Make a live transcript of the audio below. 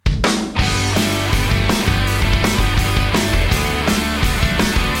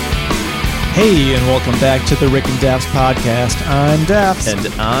Hey, and welcome back to the Rick and Daphs podcast. I'm Daphs. And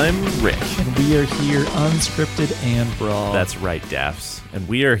I'm Rick. And we are here unscripted and raw. That's right, Daphs. And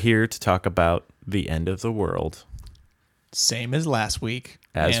we are here to talk about the end of the world. Same as last week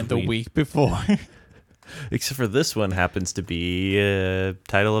and the week before. Except for this one happens to be a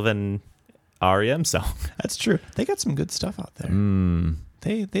title of an REM song. That's true. They got some good stuff out there.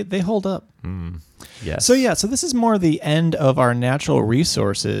 They hold up. Yes. So this is more the end of our natural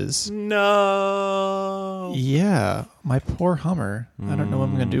resources. No. Yeah, my poor Hummer. I don't know what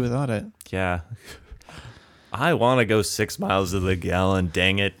I'm going to do without it. Yeah. I want to go 6 miles to the gallon,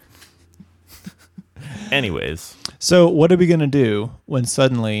 dang it. Anyways. So what are we going to do when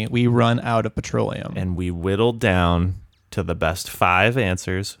suddenly we run out of petroleum? And we whittled down to the best 5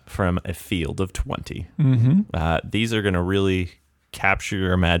 answers from a field of 20. These are going to really capture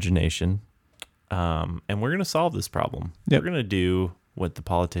your imagination. And we're going to solve this problem. Yep. We're going to do what the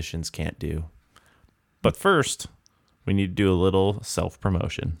politicians can't do. But first, we need to do a little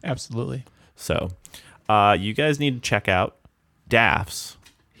self-promotion. Absolutely. So, you guys need to check out Daphs.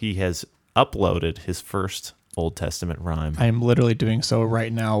 He has uploaded his first Old Testament rhyme. I am literally doing so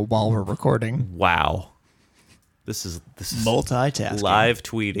right now while we're recording. Wow. This is multitasking. Live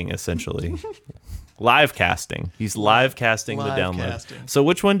tweeting, essentially. Live casting. He's live casting the download. So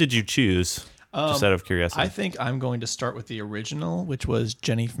which one did you choose? Just out of curiosity. I think I'm going to start with the original, which was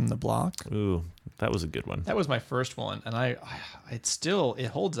Jenny from the Block. Ooh, that was a good one. That was my first one, and it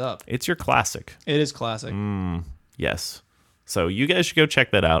holds up. It's your classic. It is classic. Yes. So you guys should go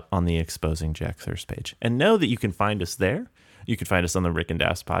check that out on the Exposing Jack Thirst page. And know that you can find us there. You can find us on the Rick and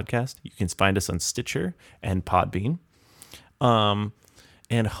Daphs podcast. You can find us on Stitcher and Podbean.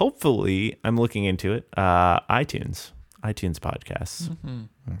 And hopefully, I'm looking into it, iTunes podcasts.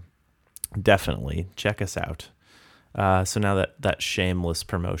 Definitely check us out. So now that shameless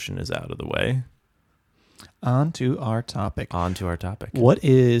promotion is out of the way. On to our topic. What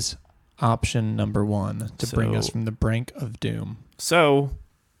is option number 1 to bring us from the brink of doom? So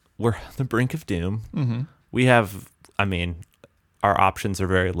we're on the brink of doom. We have, our options are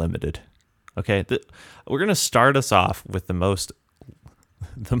very limited. Okay, we're going to start us off with the most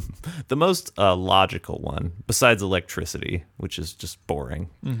logical one, besides electricity, which is just boring.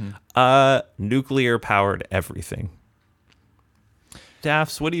 Nuclear powered everything.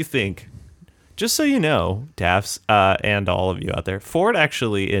 Daphs, what do you think? Just so you know, Daphs, and all of you out there, Ford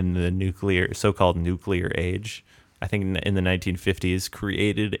actually in the so-called nuclear age, I think in the 1950s,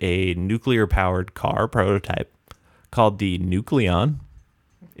 created a nuclear powered car prototype called the Nucleon.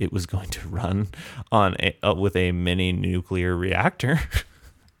 It was going to run on with a mini nuclear reactor.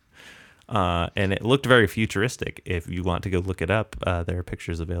 And it looked very futuristic. If you want to go look it up, there are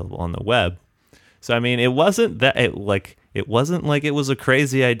pictures available on the web. So it wasn't that it wasn't like it was a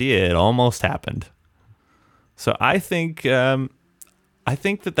crazy idea. It almost happened. So I think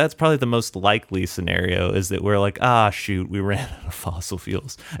that's probably the most likely scenario, is that we're like, shoot, we ran out of fossil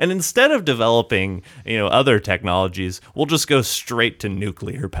fuels, and instead of developing other technologies, we'll just go straight to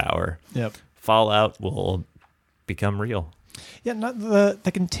nuclear power. Yep. Fallout will become real. Yeah, not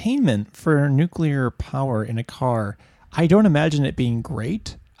the containment for nuclear power in a car. I don't imagine it being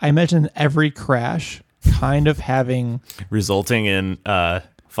great. I imagine every crash kind of resulting in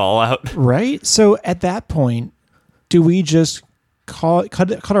fallout. Right. So at that point, do we just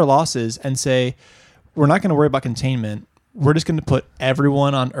cut our losses and say we're not going to worry about containment? We're just going to put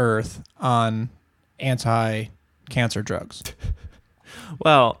everyone on Earth on anti-cancer drugs.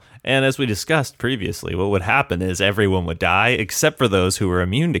 Well, and as we discussed previously, what would happen is everyone would die except for those who were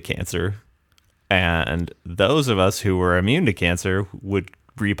immune to cancer. And those of us who were immune to cancer would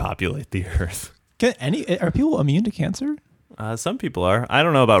repopulate the Earth. Are people immune to cancer? Some people are. I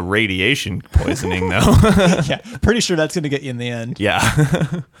don't know about radiation poisoning, though. Yeah, pretty sure that's going to get you in the end.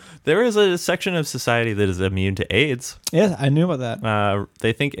 Yeah. There is a section of society that is immune to AIDS. Yeah, I knew about that.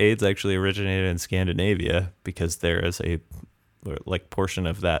 They think AIDS actually originated in Scandinavia because there is a portion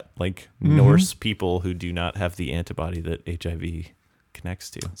of that Norse people who do not have the antibody that HIV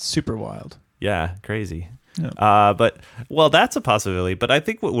connects to. Super wild. Yeah, crazy. Yeah. That's a possibility. But I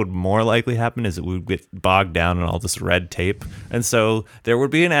think what would more likely happen is that we would get bogged down in all this red tape, and so there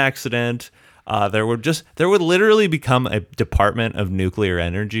would be an accident. There would literally become a department of nuclear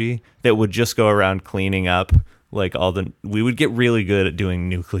energy that would just go around cleaning up we would get really good at doing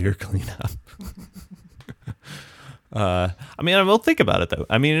nuclear cleanup. We'll think about it, though.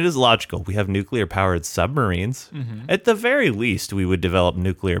 It is logical. We have nuclear-powered submarines. At the very least, we would develop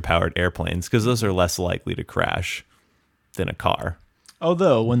nuclear-powered airplanes because those are less likely to crash than a car.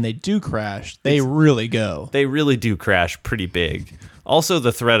 Although when they do crash, they really go. They really do crash pretty big. Also,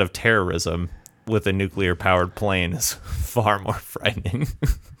 the threat of terrorism with a nuclear-powered plane is far more frightening.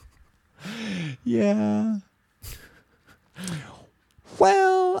 Yeah.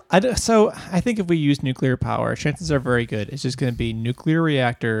 Well, so I think if we use nuclear power, chances are very good. It's just going to be nuclear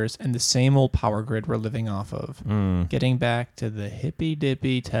reactors and the same old power grid we're living off of. Getting back to the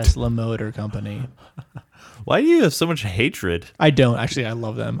hippy-dippy Tesla Motor Company. Why do you have so much hatred? I don't. Actually, I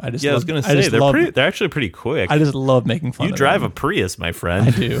love them. I was going to say, they're actually pretty quick. I just love making fun of them. You drive a Prius, my friend.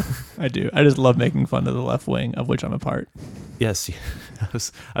 I do. I just love making fun of the left wing, of which I'm a part. Yes. I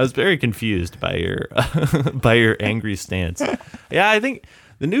was very confused by your by your angry stance. Yeah, I think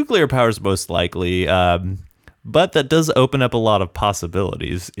the nuclear power is most likely, but that does open up a lot of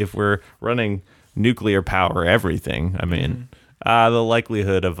possibilities. If we're running nuclear power everything, I mean, the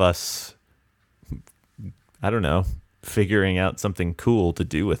likelihood of us, I don't know, figuring out something cool to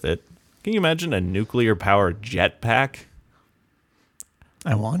do with it. Can you imagine a nuclear-powered jetpack?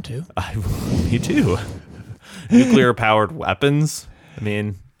 I want to. Me too. Nuclear-powered weapons. I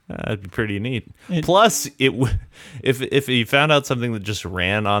mean, that'd be pretty neat. Plus, if you found out something that just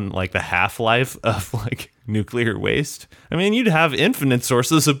ran on like the half-life of like nuclear waste, I mean, you'd have infinite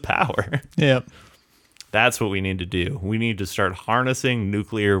sources of power. Yep. That's what we need to do. We need to start harnessing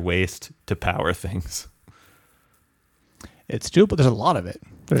nuclear waste to power things. It's doable. There's a lot of it.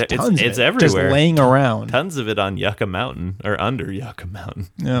 There's tons of it. It's everywhere. Just laying around. Tons of it on Yucca Mountain, or under Yucca Mountain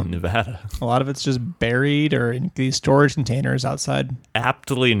in Nevada. A lot of it's just buried or in these storage containers outside.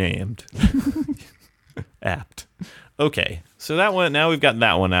 Aptly named. Apt. Okay, so that one, now we've gotten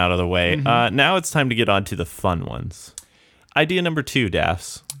that one out of the way. Now it's time to get on to the fun ones. Idea number 2,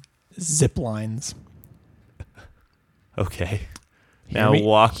 Daphs. Zip lines. Okay. Now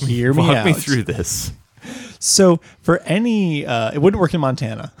walk me through this. So for any, it wouldn't work in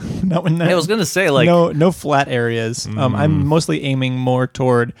Montana. I was gonna say like no flat areas. I'm mostly aiming more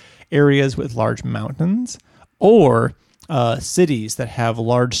toward areas with large mountains or cities that have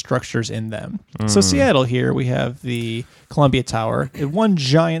large structures in them. So Seattle here, we have the Columbia Tower, one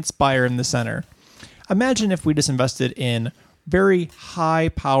giant spire in the center. Imagine if we just invested in very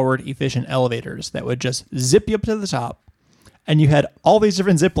high-powered, efficient elevators that would just zip you up to the top, and you had all these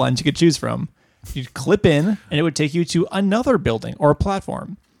different zip lines you could choose from. You'd clip in, and it would take you to another building or a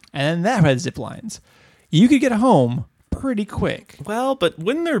platform. And then that had zip lines. You could get home pretty quick. Well, but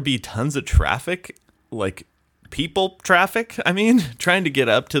wouldn't there be tons of traffic? Like, people traffic, I mean, trying to get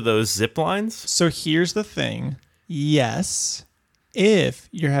up to those zip lines? So here's the thing. Yes, if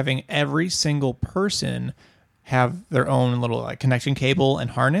you're having every single person have their own little connection cable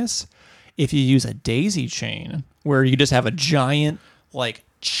and harness, if you use a daisy chain, where you just have a giant,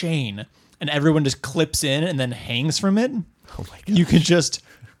 chain, and everyone just clips in and then hangs from it. Oh my gosh.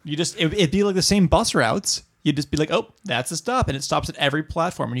 It'd be like the same bus routes. You'd just be like, oh, that's a stop. And it stops at every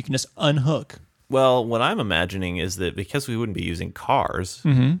platform and you can just unhook. Well, what I'm imagining is that because we wouldn't be using cars,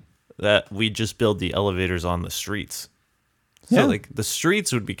 that we just build the elevators on the streets. So the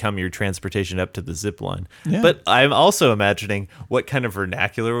streets would become your transportation up to the zip line. Yeah. But I'm also imagining what kind of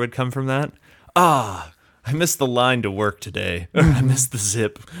vernacular would come from that. I missed the line to work today. I missed the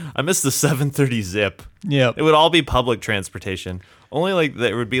zip. I missed the 7:30 zip. Yep. It would all be public transportation. Only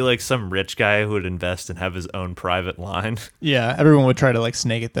there would be some rich guy who would invest and have his own private line. Yeah, everyone would try to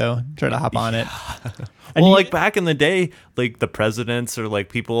snake it though, try to hop on it. And well, back in the day, the presidents or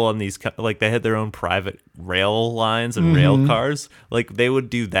people on these they had their own private rail lines and rail cars. They would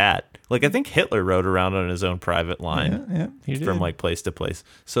do that. I think Hitler rode around on his own private line from place to place.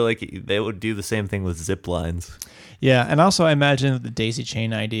 So they would do the same thing with zip lines. Yeah, and also I imagine the daisy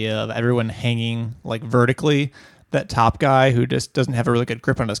chain idea of everyone hanging vertically. That top guy who just doesn't have a really good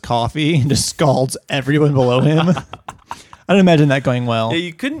grip on his coffee and just scalds everyone below him. I don't imagine that going well. Yeah,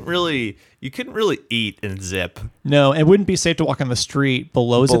 you couldn't really eat and zip. No, it wouldn't be safe to walk on the street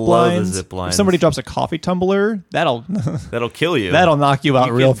below zip lines. The zip lines. If somebody drops a coffee tumbler, that'll kill you. That'll knock you out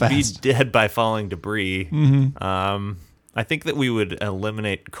real fast. Be dead by falling debris. I think that we would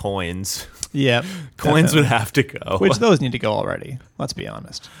eliminate coins. Yeah, coins would have to go. Which those need to go already. Let's be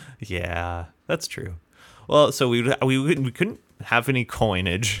honest. Yeah, that's true. Well, so we couldn't have any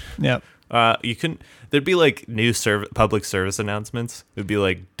coinage. Yep. You couldn't. There'd be new public service announcements. It'd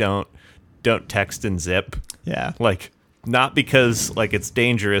be don't text and zip. Yeah. Not because it's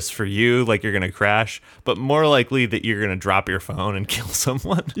dangerous for you, you're gonna crash, but more likely that you're gonna drop your phone and kill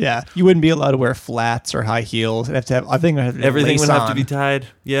someone. Yeah. You wouldn't be allowed to wear flats or high heels. It'd have to have. I think everything would have to be tied.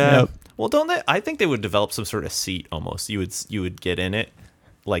 Yeah. Yep. Well, don't they? I think they would develop some sort of seat almost. You would get in it.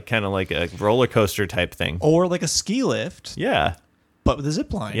 Kind of like a roller coaster type thing. Or a ski lift. Yeah. but with a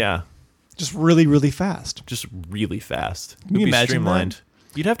zip line. Yeah, Just really, really fast. just really fast. Can you It'd be imagine streamlined. that?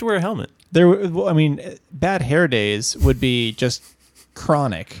 You'd have to wear a helmet. I mean, bad hair days would be just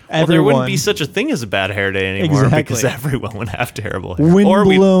chronic. Well, there wouldn't be such a thing as a bad hair day anymore because Exactly. everyone would have terrible hair.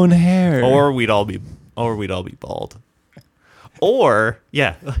 Windblown hair. Or we'd all be bald. Or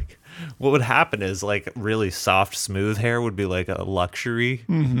yeah, like what would happen is like really soft, smooth hair would be like a luxury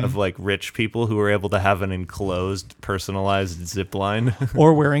of like rich people who were able to have an enclosed, personalized zip line.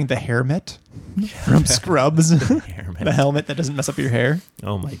 Or wearing the hairmet from Scrubs. Hairnet. The helmet that doesn't mess up your hair.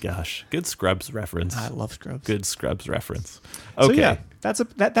 Oh my gosh, good Scrubs reference. I love Scrubs. Good Scrubs reference. Okay. So yeah, that's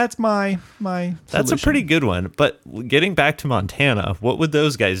my That's a solution. pretty good one. But getting back to Montana, what would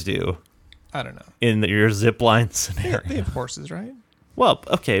those guys do I don't know. in your zip line They scenario? have horses, right? Well,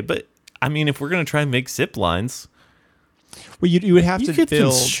 okay, but I mean, if we're going to try and make zip lines, Well, you would have you to could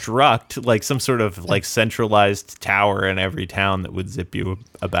build. construct like some sort of like centralized tower in every town that would zip you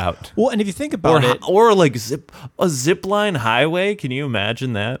about. Well, and if you think about it, Or like a zip line highway. Can you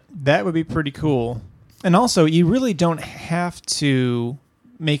imagine that? that would be pretty cool. And also, you really don't have to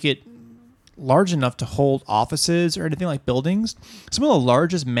make it large enough to hold offices or anything like buildings. Some of the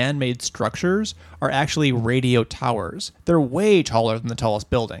largest man-made structures are actually radio towers. They're way taller than the tallest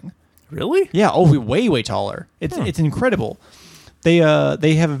building. Really? Yeah, oh, way, way taller. It's incredible. They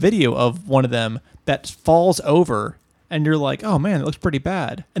have a video of one of them that falls over, and you're like, oh man, it looks pretty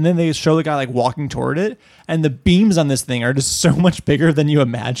bad. And then they show the guy like walking toward it, and the beams on this thing are just so much bigger than you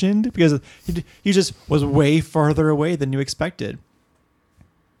imagined because he just was way farther away than you expected.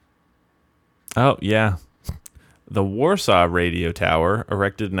 Oh, yeah. The Warsaw Radio Tower,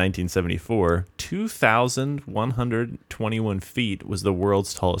 erected in 1974, 2,121 feet, was the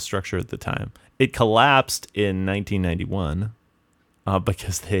world's tallest structure at the time. It collapsed in 1991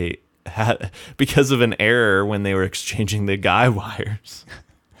 because of an error when they were exchanging the guy wires.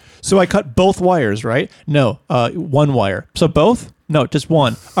 So I cut both wires, right? No, one wire. So both? No, just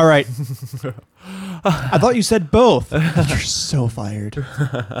one. All right. I thought you said both. You're so fired.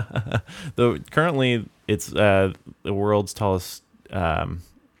 Currently, it's the world's tallest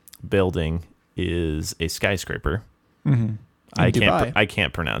building is a skyscraper. Mm-hmm. I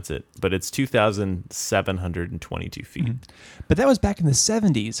can't pronounce it, but it's 2,722 feet. Mm-hmm. But that was back in the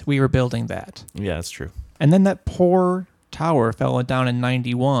 70s. We were building that. Yeah, that's true. And then that poor tower fell down in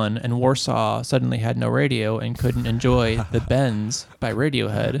 91, and Warsaw suddenly had no radio and couldn't enjoy the Bends by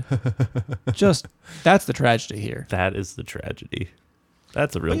Radiohead. That's the tragedy here. That is the tragedy.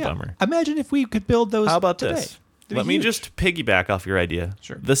 That's a real bummer. Imagine if we could build those. How about today. this? They'd be Let me huge. just piggyback off your idea.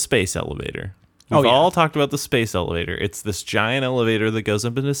 Sure. The space elevator. Oh, We've yeah. all talked about the space elevator. It's this giant elevator that goes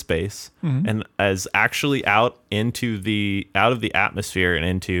up into space and is actually out of the atmosphere and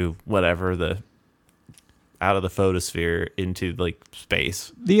into out of the photosphere into like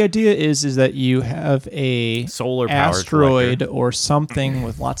space. The idea is that you have a Solar power asteroid collector. or something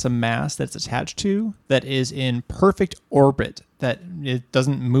with lots of mass that's attached to that is in perfect orbit, that it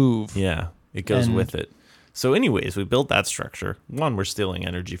doesn't move. Yeah, it goes And- with it. So anyways, we built that structure. One, we're stealing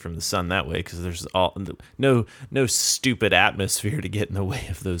energy from the sun that way because there's no stupid atmosphere to get in the way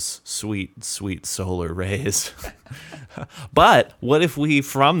of those sweet, sweet solar rays. But what if we,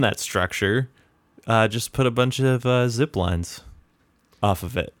 from that structure, just put a bunch of zip lines off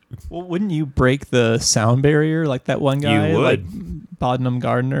of it? Well, wouldn't you break the sound barrier like that one guy? You would. Like Bodnam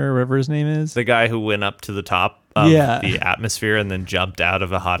Gardner, or whatever his name is. The guy who went up to the top of Yeah. the atmosphere and then jumped out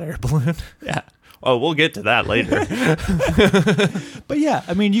of a hot air balloon. Yeah. Oh, we'll get to that later. But yeah,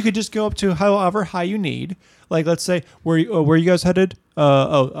 I mean, you could just go up to however high you need. Like, let's say, where you guys headed?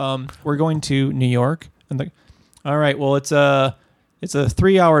 We're going to New York. And all right, well, it's a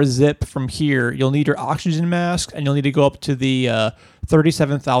 3-hour zip from here. You'll need your oxygen mask, and you'll need to go up to the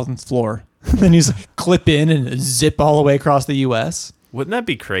 37,000th floor. Then you just clip in and zip all the way across the U.S. Wouldn't that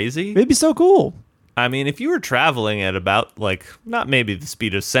be crazy? It'd be so cool. I mean, if you were traveling at about, like, not maybe the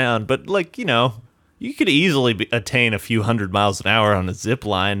speed of sound, but, like, you could easily attain a few 100 miles an hour on a zip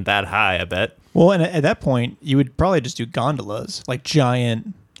line that high, I bet. Well, and at that point, you would probably just do gondolas, like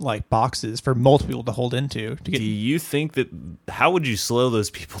giant like boxes for multiple people to hold into. To Do get. you think that, how would you slow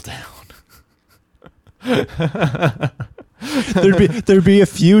those people down? There'd be a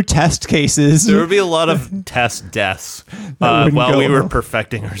few test cases. There would be a lot of test deaths wouldn't while go we were well.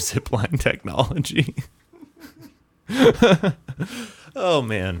 perfecting our zipline technology. Oh,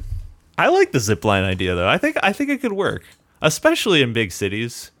 man. I like the zipline idea, though. I think it could work, especially in big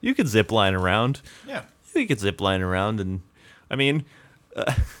cities. You could zipline around. Yeah. You could zipline around, and I mean,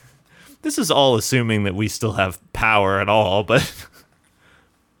 this is all assuming that we still have power at all. But,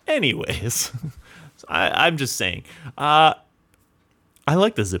 anyways, I'm just saying. I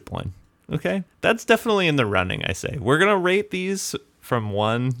like the zip line. Okay, that's definitely in the running. I say we're gonna rate these from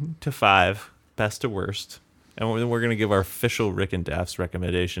 1 to 5, best to worst, and then we're gonna give our official Rick and Daph's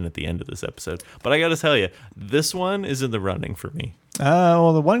recommendation at the end of this episode. But I gotta tell you, this one is in the running for me.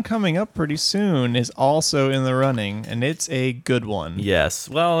 Well, the one coming up pretty soon is also in the running, and it's a good one. Yes.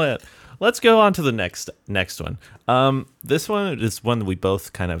 Well, let's go on to the next one. This one is one that we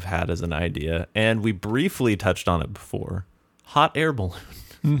both kind of had as an idea, and we briefly touched on it before. Hot air balloon.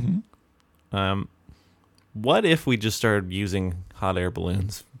 Mm-hmm. What if we just started using hot air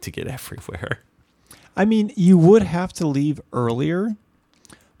balloons to get everywhere? I mean, you would have to leave earlier.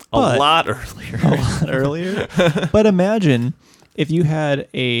 A lot earlier. A lot earlier. But imagine if you had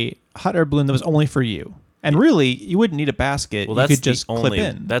a hot air balloon that was only for you. And really, you wouldn't need a basket. Well, you that's could just clip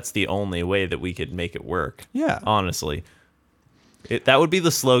in. That's the only way that we could make it work. Yeah. Honestly. That would be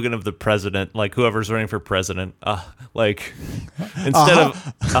the slogan of the president, like whoever's running for president.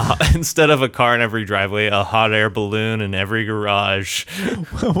 Instead of a car in every driveway, a hot air balloon in every garage.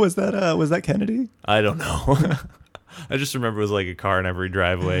 Was that Kennedy? I don't know. I just remember it was like a car in every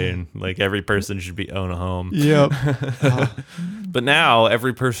driveway, and like every person should own a home. Yep. But now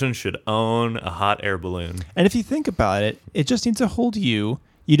every person should own a hot air balloon. And if you think about it, it just needs to hold you.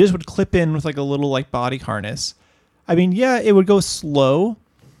 You just would clip in with like a little like body harness. I mean, yeah, it would go slow,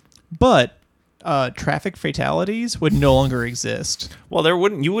 but traffic fatalities would no longer exist. Well,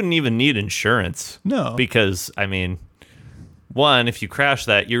 you wouldn't even need insurance. No. Because, I mean, one, if you crash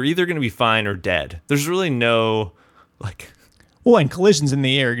that, you're either going to be fine or dead. There's really no, like... Well, and collisions in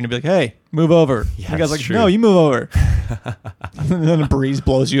the air, you're going to be like, hey, move over. Yeah, the guy's like, true. no, you move over. And then a breeze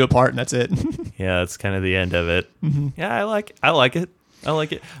blows you apart, and that's it. Yeah, that's kind of the end of it. Mm-hmm. Yeah, I like it.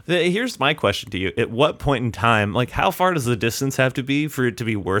 Here's my question to you. At what point in time, like how far does the distance have to be for it to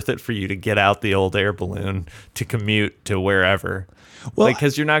be worth it for you to get out the old air balloon to commute to wherever? Well,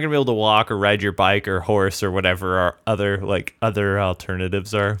 because you're not going to be able to walk or ride your bike or horse or whatever our other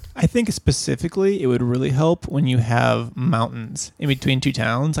alternatives are. I think specifically it would really help when you have mountains in between two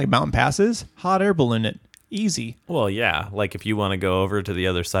towns, like mountain passes, hot air balloon it. Easy. Well, yeah. Like if you want to go over to the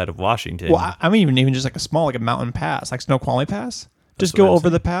other side of Washington. Well, I mean, even just like a small, like a mountain pass, like Snoqualmie Pass. Just go over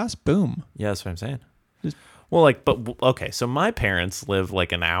the pass, boom. Yeah, that's what I'm saying. Okay, so my parents live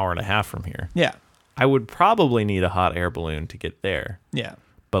like an hour and a half from here. Yeah. I would probably need a hot air balloon to get there. Yeah.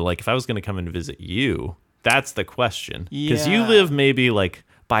 But like if I was going to come and visit you, that's the question. Because Yeah. you live maybe like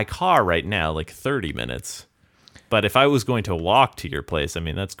by car right now, like 30 minutes. But if I was going to walk to your place, I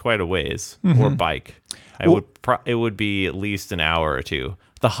mean, that's quite a ways. Mm-hmm. Or bike. It would be at least an hour or two.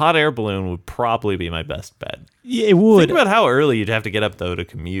 The hot air balloon would probably be my best bet. Yeah, it would. Think about how early you'd have to get up, though, to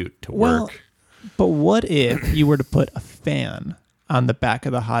commute to work. But what if you were to put a fan on the back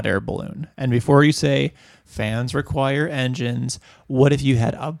of the hot air balloon? And before you say fans require engines, what if you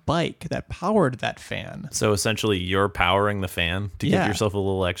had a bike that powered that fan? So essentially, you're powering the fan to give yourself a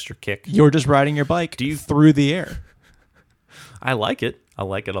little extra kick. You're just riding your bike through the air. I like it. I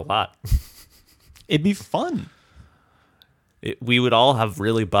like it a lot. It'd be fun. We would all have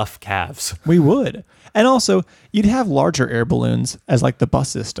really buff calves. We would. And also, you'd have larger air balloons as like the bus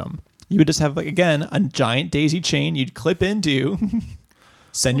system. You would just have, like, again, a giant daisy chain you'd clip into,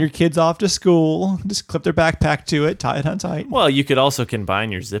 send your kids off to school, just clip their backpack to it, tie it on tight. Well, you could also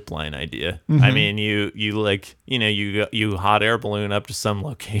combine your zip line idea. Mm-hmm. I mean, you hot air balloon up to some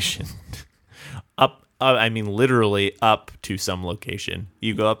location. Literally up to some location.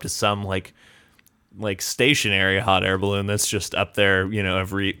 You go up to some like stationary hot air balloon that's just up there,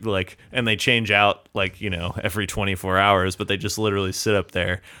 every and they change out every 24 hours, but they just literally sit up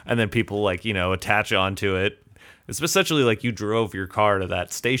there, and then people attach onto it. It's essentially like you drove your car to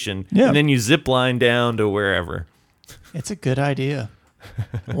that station, and then you zip line down to wherever. It's a good idea.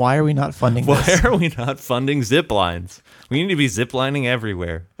 Why are we not funding Why this? are we not funding zip lines? We need to be zip lining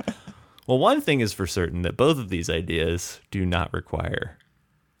everywhere. Well, one thing is for certain, that both of these ideas do not require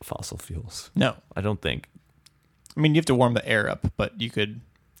fossil fuels. No. I don't think. I mean, you have to warm the air up, but you could...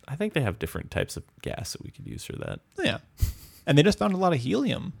 I think they have different types of gas that we could use for that. Yeah. And they just found a lot of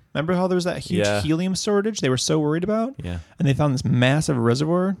helium. Remember how there was that huge helium shortage they were so worried about? Yeah. And they found this massive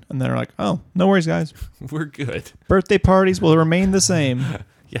reservoir, and they're like, oh, no worries, guys. We're good. Birthday parties will remain the same.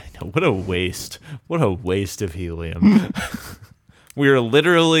 Yeah, I know. What a waste. What a waste of helium. We are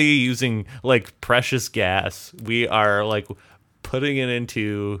literally using precious gas. We are putting it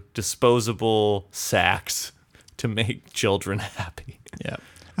into disposable sacks to make children happy. Yeah.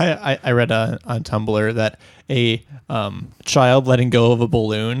 I read on Tumblr that a child letting go of a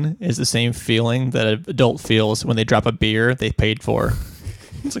balloon is the same feeling that an adult feels when they drop a beer they paid for.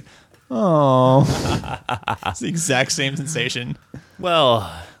 It's like, Oh, it's the exact same sensation. Well,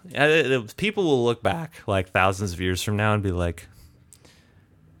 people will look back like thousands of years from now and be like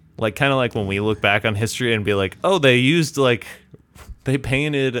kind of like when we look back on history and be like, oh, they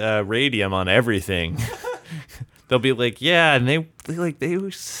painted radium on everything. They'll be like, yeah, and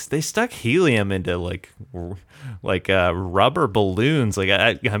they stuck helium into like rubber balloons. Like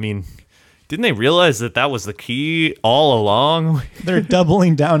I mean, didn't they realize that was the key all along? They're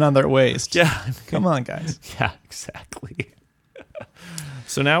doubling down on their waste. Yeah, come on, guys. Yeah, exactly.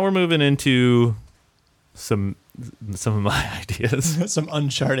 So now we're moving into some of my ideas. Some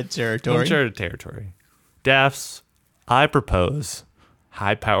uncharted territory. Daphs, I propose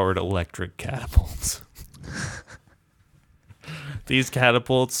high-powered electric catapults. These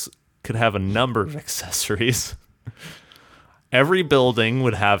catapults could have a number of accessories. Every building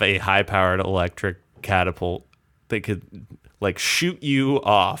would have a high-powered electric catapult that could like shoot you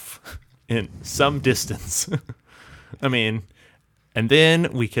off in some distance. I mean, and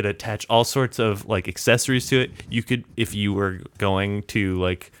then we could attach all sorts of like accessories to it. You could, if you were going to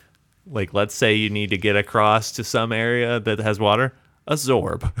like let's say you need to get across to some area that has water, a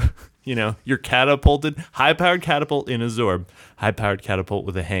Zorb. You know, you're catapulted, high-powered catapult in a Zorb. High-powered catapult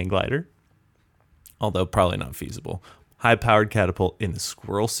with a hang glider, although probably not feasible. High-powered catapult in a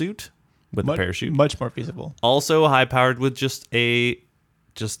squirrel suit with a parachute. Much more feasible. Also high-powered with just a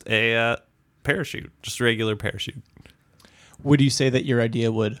parachute, just a regular parachute. Would you say that your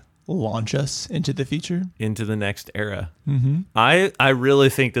idea would launch us into the future? Into the next era. Mm-hmm. I really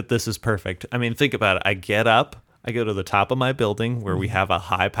think that this is perfect. I mean, think about it. I get up. I go to the top of my building where we have a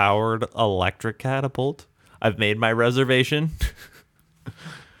high-powered electric catapult. I've made my reservation.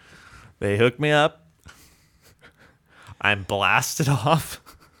 They hook me up. I'm blasted off.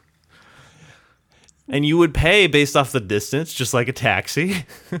 And you would pay based off the distance, just like a taxi.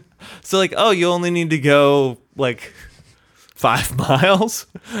 So like, oh, you only need to go like 5 miles?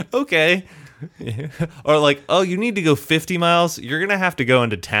 Okay. Or like, oh, you need to go 50 miles? You're going to have to go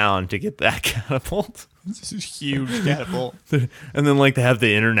into town to get that catapult. This is huge catapult. And then like they have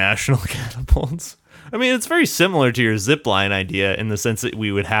the international catapults. I mean, it's very similar to your zipline idea in the sense that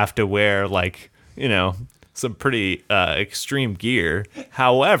we would have to wear like, you know, some pretty extreme gear.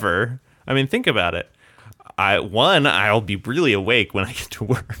 However, I mean, think about it. I'll be really awake when I get to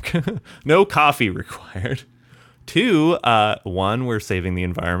work. No coffee required. 2, we're saving the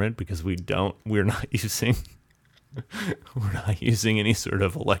environment because we're not using any sort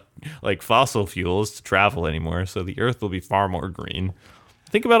of like fossil fuels to travel anymore. So the earth will be far more green.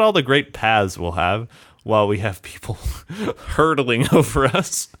 Think about all the great paths we'll have while we have people hurtling over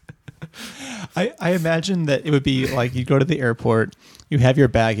us. I imagine that it would be like you go to the airport, you have your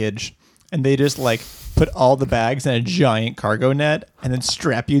baggage, and they just like put all the bags in a giant cargo net and then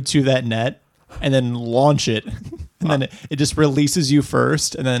strap you to that net and then launch it. And then it just releases you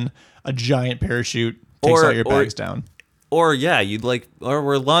first, and then a giant parachute takes all your bags down. Or yeah,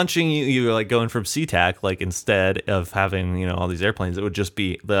 we're launching you're like going from SeaTac, like instead of having, you know, all these airplanes, it would just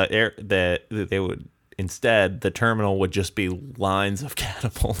be instead the terminal would just be lines of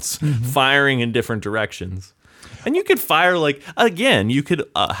catapults firing in different directions. And you could fire you could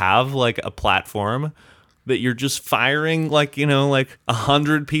have like a platform that you're just firing like, you know, like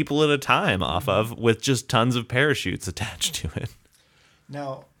 100 people at a time off of with just tons of parachutes attached to it.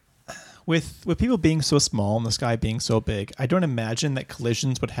 Now, with people being so small and the sky being so big, I don't imagine that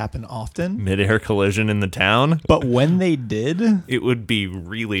collisions would happen often. Midair collision in the town. But when they did, it would be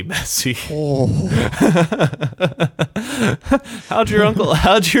really messy. Oh.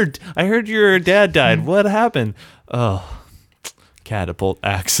 I heard your dad died. What happened? Oh, catapult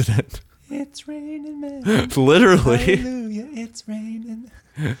accident. It's raining, man. Literally. Hallelujah, it's raining.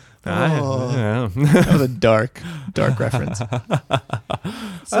 That was a dark reference.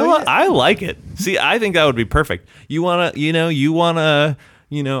 I like it. See, I think that would be perfect. Let's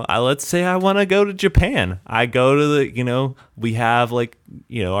say I want to go to Japan. I go to we have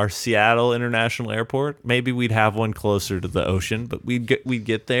our Seattle International Airport. Maybe we'd have one closer to the ocean, but we'd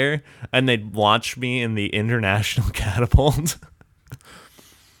get there and they'd launch me in the international catapult.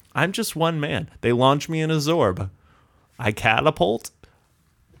 I'm just one man. They launch me in a Zorb. I catapult.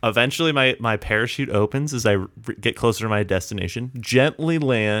 Eventually, my parachute opens as I get closer to my destination. Gently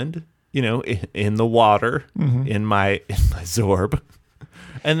land, in the water in my Zorb,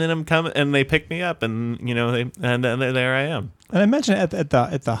 and then I'm coming, and they pick me up, and there I am. And I imagine at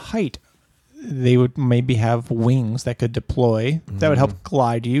the height, they would maybe have wings that could deploy. That would help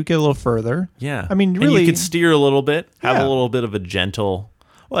glide you, get a little further. Yeah, I mean, really, and you could steer a little bit, have a little bit of a gentle.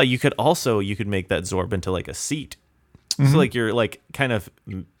 Well, you could make that Zorb into like a seat. So like you're like kind of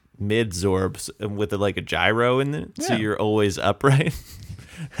mid-zorbs with like a gyro in it, so Yeah. you're always upright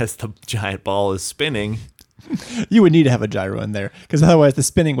as the giant ball is spinning. You would need to have a gyro in there because otherwise the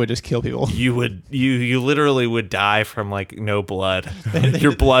spinning would just kill people. You literally would die from like no blood.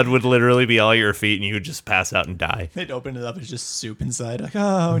 Your blood would literally be all your feet, and you would just pass out and die. They'd open it up, it's just soup inside. Like,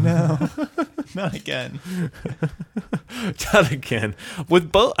 oh no, not again. Not again.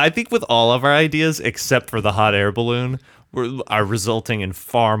 With both, I think with all of our ideas except for the hot air balloon, are resulting in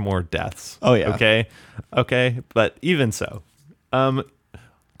far more deaths. Oh, yeah. Okay, but even so,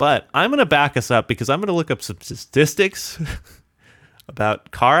 but I'm gonna back us up because I'm gonna look up some statistics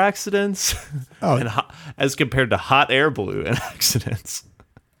about car accidents and as compared to hot air balloon accidents.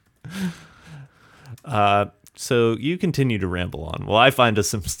 So you continue to ramble on while I find us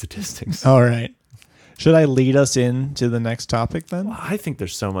some statistics. All right. Should I lead us into the next topic then? Well, I think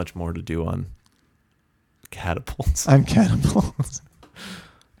there's so much more to do on catapults. I'm catapults.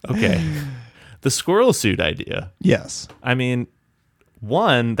 Okay. The squirrel suit idea. Yes. I mean,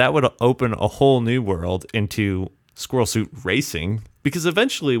 one, that would open a whole new world into squirrel suit racing, because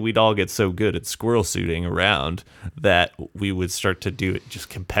eventually we'd all get so good at squirrel suiting around that we would start to do it just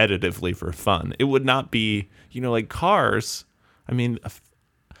competitively for fun. It would not be, like cars. I mean,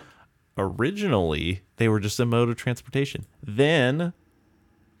 originally they were just a mode of transportation. Then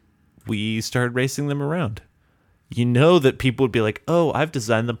we started racing them around. That people would be like, oh, I've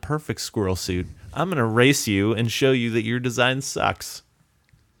designed the perfect squirrel suit. I'm going to race you and show you that your design sucks.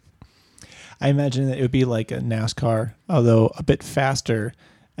 I imagine that it would be like a NASCAR, although a bit faster,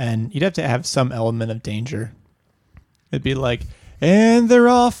 and you'd have to have some element of danger. It'd be like, and they're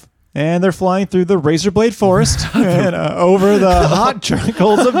off, and they're flying through the razor blade forest and over the hot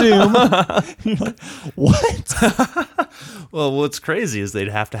charcoals of doom. You're like, what? Well, what's crazy is they'd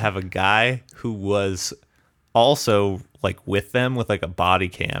have to have a guy who was also like with them with like a body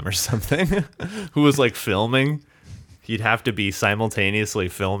cam or something who was like filming. He'd have to be simultaneously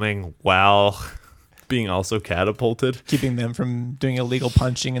filming while being also catapulted, Keeping them from doing illegal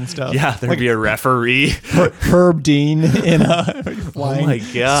punching and stuff. Yeah, there'd be a referee. Herb Dean in a flying my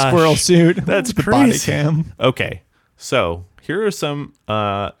gosh. squirrel suit. That's with the crazy. body cam. Okay, so here are some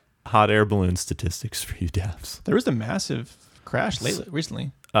hot air balloon statistics for you, Daps. There was a massive crash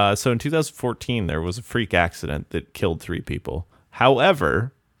recently. So in 2014, there was a freak accident that killed 3 people.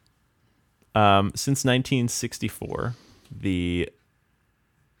 However, since 1964, the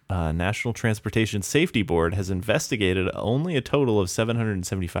National Transportation Safety Board has investigated only a total of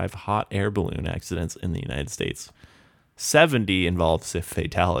 775 hot air balloon accidents in the United States. 70 involved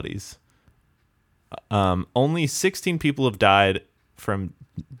fatalities. Only 16 people have died from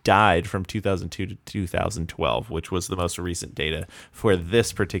 2002 to 2012, which was the most recent data for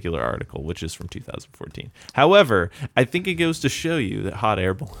this particular article, which is from 2014. However, I think it goes to show you that hot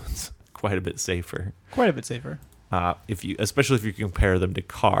air balloons are quite a bit safer. Quite a bit safer. Especially if you compare them to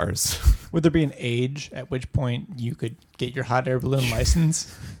cars. Would there be an age at which point you could get your hot air balloon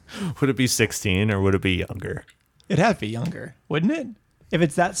license? Would it be 16 or would it be younger? It'd have to be younger, wouldn't it? If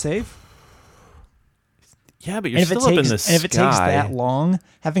it's that safe. Yeah, but you're still up in the sky. And if it takes that long,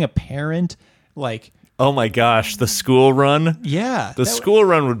 having a parent like... Oh my gosh, the school run? Yeah. The school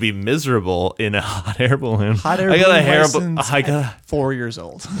run would be miserable in a hot air balloon. Hot air balloon license at 4 years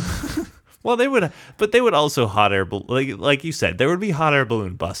old. Well, they would also hot air like you said, there would be hot air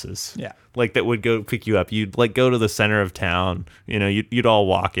balloon buses. Yeah. Like that would go pick you up. You'd like go to the center of town, you'd all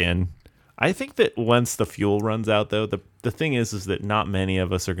walk in. I think that once the fuel runs out though, the thing is that not many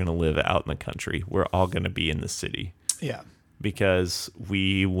of us are going to live out in the country. We're all going to be in the city. Yeah. Because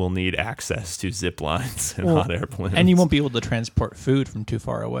we will need access to zip lines and hot air balloons. And you won't be able to transport food from too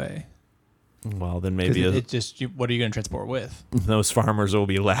far away. Well, then maybe what are you going to transport with? Those farmers will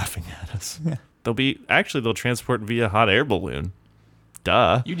be laughing at us. Yeah. They'll transport via hot air balloon.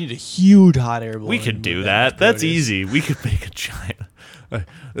 Duh. You need a huge hot air balloon. We could do that. That's easy. We could make a giant.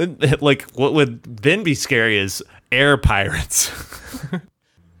 Like what would then be scary is air pirates.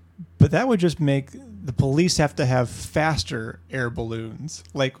 But that would just make the police have to have faster air balloons,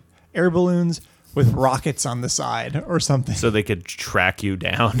 like air balloons with rockets on the side or something. So they could track you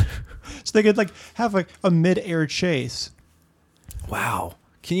down. So they could have a mid-air chase. Wow.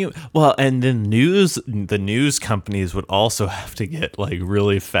 Can you? Well, and then the news companies would also have to get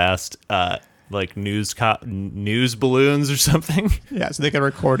really fast, news balloons or something. Yeah, so they could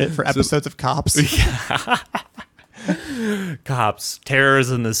record it for episodes of Cops. Yeah. Cops, terrors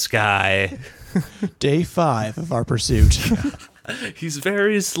in the sky. Day 5 of our pursuit. He's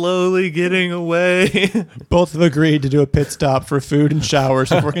very slowly getting away. Both have agreed to do a pit stop for food and showers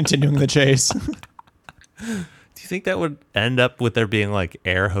before continuing the chase. Do you think that would end up with there being like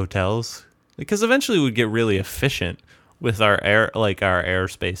air hotels? Because eventually we'd get really efficient with our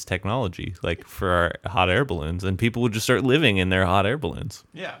airspace technology, like for our hot air balloons, and people would just start living in their hot air balloons.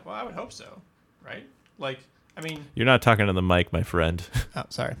 Yeah, well, I would hope so, right? Like, I mean, you're not talking to the mic, my friend. Oh,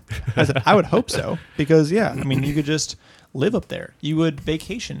 sorry. I said I would hope so because, yeah, I mean, you could just live up there. You would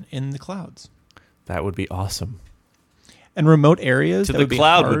vacation in the clouds. That would be awesome. And remote areas. To that the would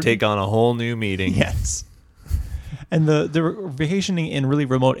cloud be hard. would take on a whole new meaning. Yes. And the vacationing in really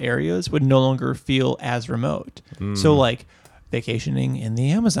remote areas would no longer feel as remote. So like vacationing in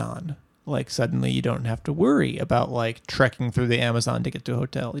the Amazon, like suddenly you don't have to worry about like trekking through the Amazon to get to a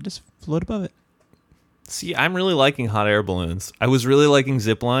hotel. You just float above it. See, I'm really liking hot air balloons. I was really liking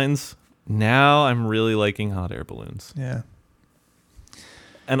zip lines. Now I'm really liking hot air balloons. Yeah.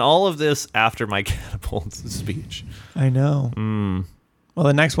 And all of this after my catapult speech. I know. Well,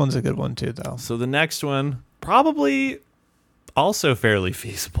 the next one's a good one too, though. So the next one, probably also fairly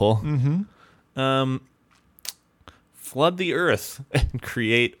feasible. Flood the earth and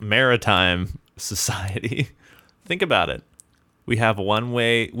create maritime society. Think about it. We have one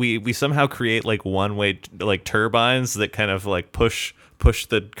way. We somehow create like one way like turbines that kind of like push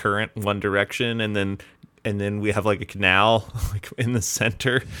the current one direction, and then we have like a canal like in the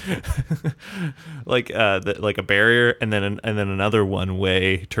center, like a barrier, and then another one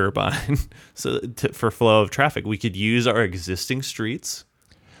way turbine. So for flow of traffic, we could use our existing streets.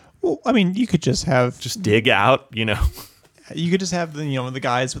 Well, I mean, you could just dig out, You could just have the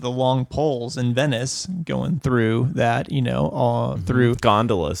guys with the long poles in Venice going through that, all through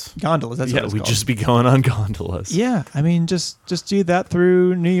gondolas. That's what it's we'd called. just be going on gondolas. Yeah, I mean, just do that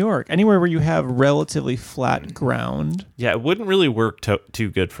through New York, anywhere where you have relatively flat ground. Yeah, it wouldn't really work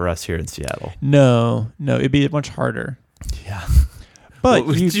too good for us here in Seattle. No, it'd be much harder. Yeah, but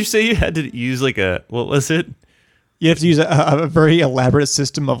did you say you had to use like what was it? You have to use a very elaborate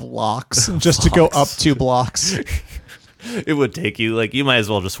system of locks just to go up 2 blocks. It would take you, you might as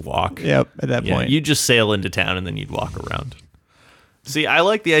well just walk. Yep, at that point. You'd just sail into town and then you'd walk around. See, I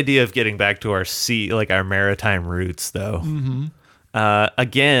like the idea of getting back to our our maritime roots, though.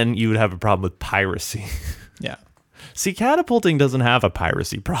 Again, you would have a problem with piracy. Yeah. See, catapulting doesn't have a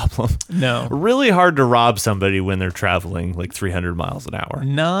piracy problem. No. Really hard to rob somebody when they're traveling 300 miles an hour.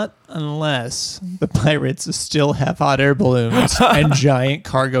 Not unless the pirates still have hot air balloons and giant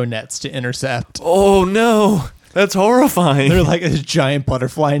cargo nets to intercept. Oh, no. That's horrifying. They're like a giant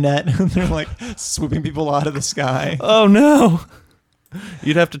butterfly net. They're like swooping people out of the sky. Oh, no.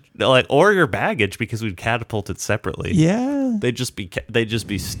 You'd have to or your baggage, because we'd catapult it separately. Yeah. They'd just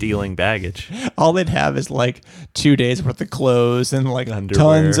be stealing baggage. All they'd have is 2 days worth of clothes and Underwear.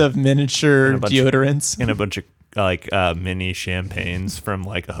 tons of miniature deodorants And a bunch of mini champagnes from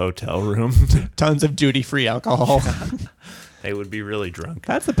a hotel room. tons of duty-free alcohol. They would be really drunk.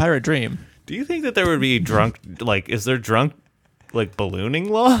 That's the pirate dream. Do you think that there would be drunk, is there drunk, ballooning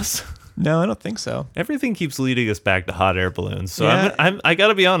laws? No, I don't think so. Everything keeps leading us back to hot air balloons. So Yeah. I got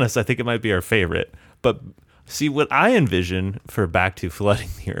to be honest, I think it might be our favorite. But see, what I envision for back to flooding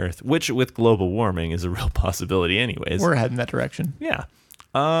the earth, which with global warming is a real possibility anyways. We're heading that direction. Yeah.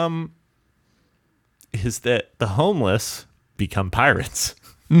 Is that the homeless become pirates?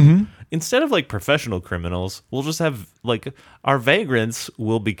 Mm-hmm. Instead of professional criminals, we'll just have our vagrants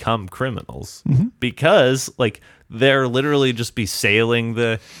will become criminals because they're literally just be sailing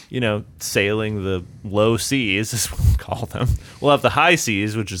the low seas is what we'll call them. We'll have the high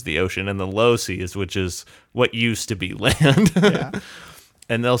seas, which is the ocean, and the low seas, which is what used to be land. Yeah.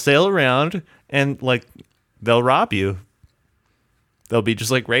 And they'll sail around and they'll rob you. They'll be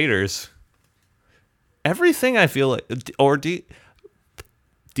just like raiders. Everything I feel or do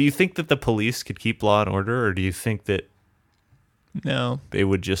you think that the police could keep law and order, or do you think that No. they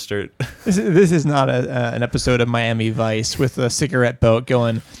would just start? This is not an episode of Miami Vice with a cigarette boat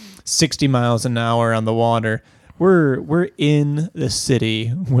going 60 miles an hour on the water. We're in the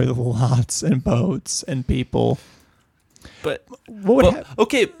city with lots and boats and people. But What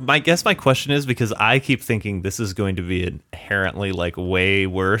okay, my question is, because I keep thinking this is going to be inherently way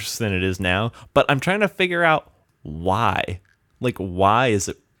worse than it is now, but I'm trying to figure out why. Why is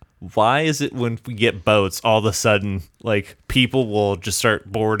it when we get boats, all of a sudden, people will just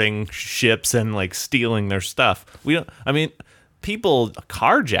start boarding ships and, stealing their stuff? People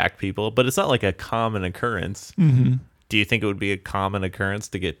carjack people, but it's not, a common occurrence. Mm-hmm. Do you think it would be a common occurrence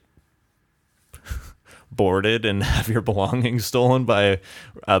to get boarded and have your belongings stolen by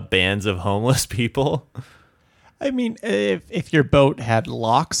bands of homeless people? If your boat had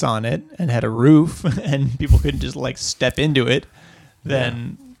locks on it and had a roof and people couldn't just step into it,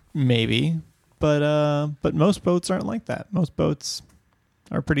 then maybe. But most boats aren't like that. Most boats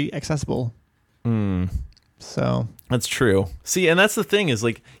are pretty accessible. So that's true. See, and that's the thing is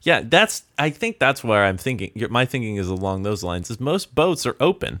like, yeah, I think that's where I'm thinking. My thinking is along those lines. Is most boats are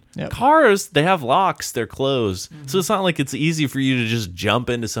open. Yep. Cars, they have locks. They're closed. So it's not like it's easy for you to just jump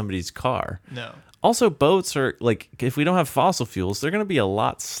into somebody's car. no, Also, boats are like, if we don't have fossil fuels, they're going to be a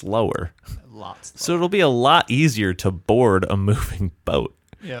lot slower. lots. So it'll be a lot easier to board a moving boat.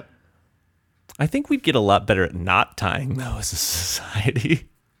 Yep. I think we'd get a lot better at not tying though as a society.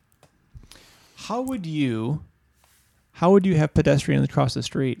 How would you have pedestrians cross the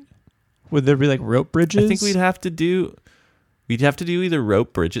street? Would there be like rope bridges? I think we'd have to do either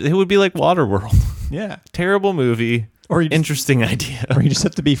rope bridges. It would be like Waterworld. Yeah. Terrible movie. Or interesting idea. Or you just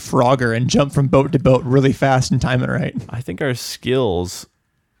have to be Frogger and jump from boat to boat really fast and time it right. I think our skills,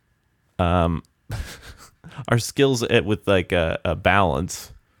 with like a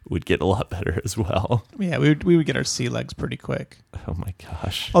balance would get a lot better as well. Yeah, we would get our sea legs pretty quick. Oh my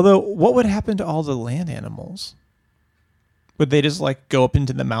gosh. Although, what would happen to all the land animals? Would they just like go up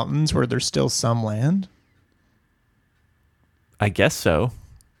into the mountains where there's still some land? I guess so.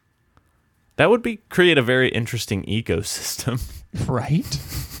 That would create a very interesting ecosystem. Right?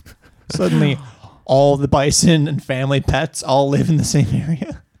 Suddenly, all the bison and family pets all live in the same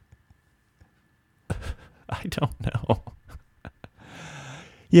area. I don't know.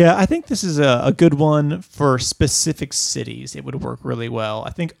 Yeah, I think this is a good one for specific cities. It would work really well. I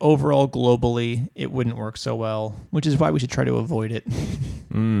think overall, globally, it wouldn't work so well, which is why we should try to avoid it.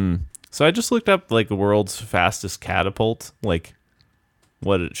 So I just looked up like the world's fastest catapult, like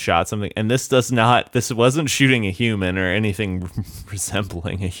what it shot something, and this wasn't shooting a human or anything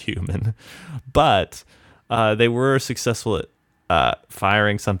resembling a human, but they were successful at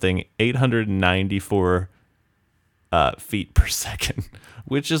firing something 894 feet per second,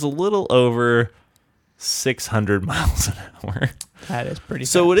 which is a little over 600 miles an hour. That is pretty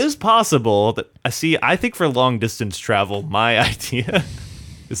fast. So it is possible that I think for long distance travel, my idea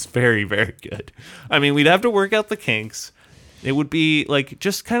is very, very good. I mean, we'd have to work out the kinks. It would be like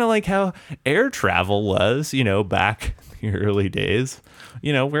just kind of like how air travel was, back in the early days,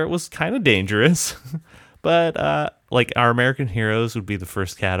 where it was kind of dangerous. But like our American heroes would be the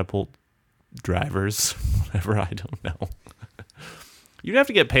first catapult drivers, whatever, I don't know. You'd have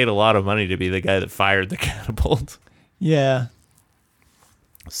to get paid a lot of money to be the guy that fired the catapult. Yeah.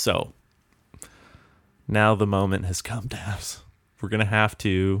 So now the moment has come, Davs. We're going to have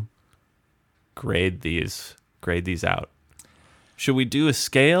to grade these out. Should we do a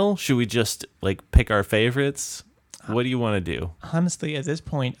scale? Should we just like pick our favorites? What do you want to do? Honestly, at this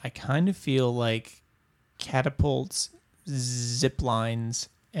point, I kind of feel like catapults, zip lines,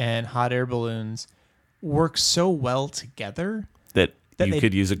 and hot air balloons work so well together that you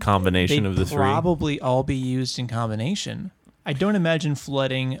could use a combination of the three? Probably all be used in combination. I don't imagine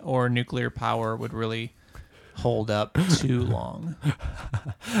flooding or nuclear power would really hold up too long.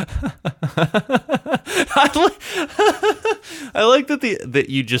 I like that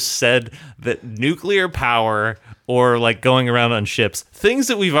you just said that nuclear power or like going around on ships, things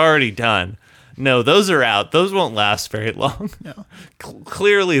that we've already done. No, those are out. Those won't last very long. No.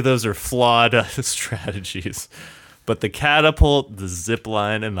 Clearly, those are flawed strategies. But the catapult, the zip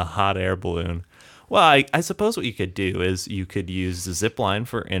line, and the hot air balloon. Well, I suppose what you could do is you could use the zip line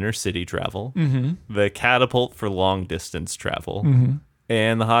for inner city travel, the catapult for long distance travel,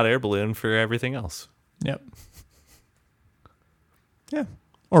 and the hot air balloon for everything else. Yep. Yeah.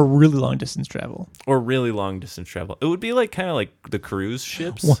 Or really long distance travel. It would be like kind of like the cruise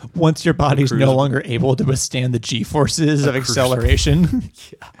ships. Once your body's no longer able to withstand the G-forces of acceleration.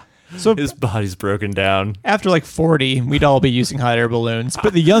 Yeah. So his body's broken down. After like 40, we'd all be using hot air balloons,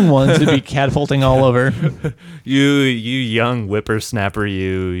 but the young ones would be catapulting all over. You young whippersnapper,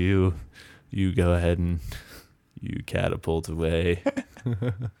 you go ahead and you catapult away.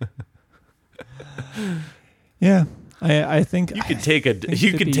 Yeah. I think you could take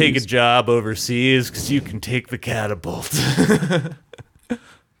a job overseas because you can take the catapult.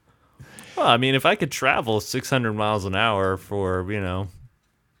 Well, I mean, if I could travel 600 miles an hour for,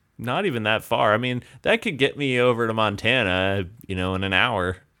 not even that far. I mean, that could get me over to Montana, in an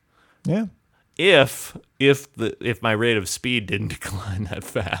hour. Yeah. If my rate of speed didn't decline that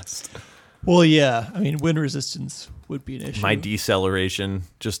fast. Well, yeah. I mean, wind resistance would be an issue. My deceleration,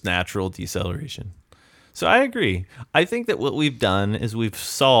 just natural deceleration. So I agree. I think that what we've done is we've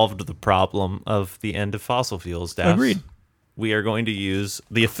solved the problem of the end of fossil fuels, Daphs. Agreed. We are going to use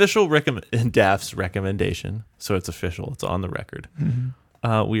the official Daph's recommendation. So it's official. It's on the record. Mm-hmm.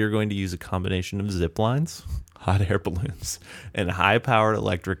 We are going to use a combination of zip lines, hot air balloons, and high-powered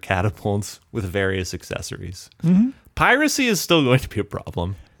electric catapults with various accessories. Piracy is still going to be a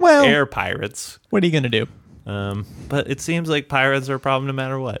problem. Well, air pirates. What are you going to do? But it seems like pirates are a problem no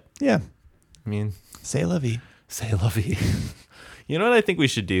matter what. Yeah. I mean, C'est la vie. C'est la vie. You know what I think we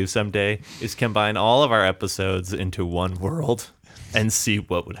should do someday is combine all of our episodes into one world and see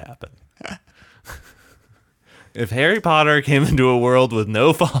what would happen. If Harry Potter came into a world with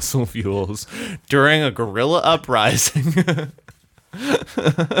no fossil fuels during a guerrilla uprising.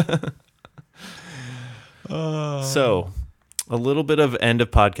 So, a little bit of end of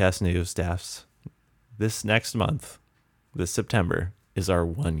podcast news, staffs. This next month, this September, is our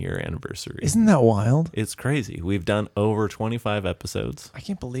 1-year anniversary. Isn't that wild? It's crazy. We've done over 25 episodes. I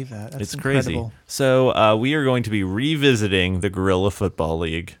can't believe that. That's It's incredible. crazy. So we are going to be revisiting the Guerrilla Football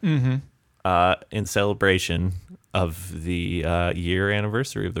League in celebration of the year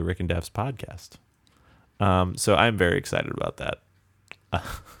anniversary of the Rick and Daffs podcast. So I'm very excited about that.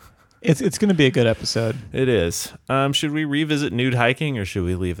 It's going to be a good episode. It is. Should we revisit nude hiking, or should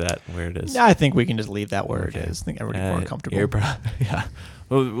we leave that where it is? I think we can just leave that where it is. I think everybody's more comfortable. Yeah,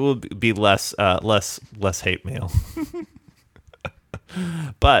 we'll be less hate mail.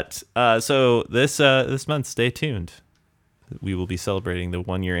 But so this month, stay tuned. We will be celebrating the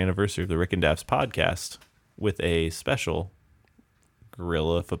 1-year anniversary of the Rick and Daffs podcast with a special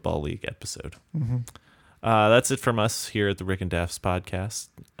Guerrilla Football League episode. That's it from us here at the Rick and Daffs podcast.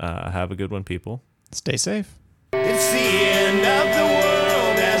 Have a good one, people. Stay safe. It's the end of the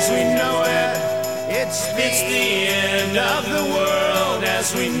world as we know it. It's the end of the world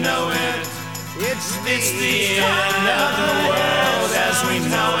as we know it. It's the end of the world as we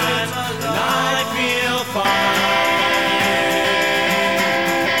know it. And I feel fine.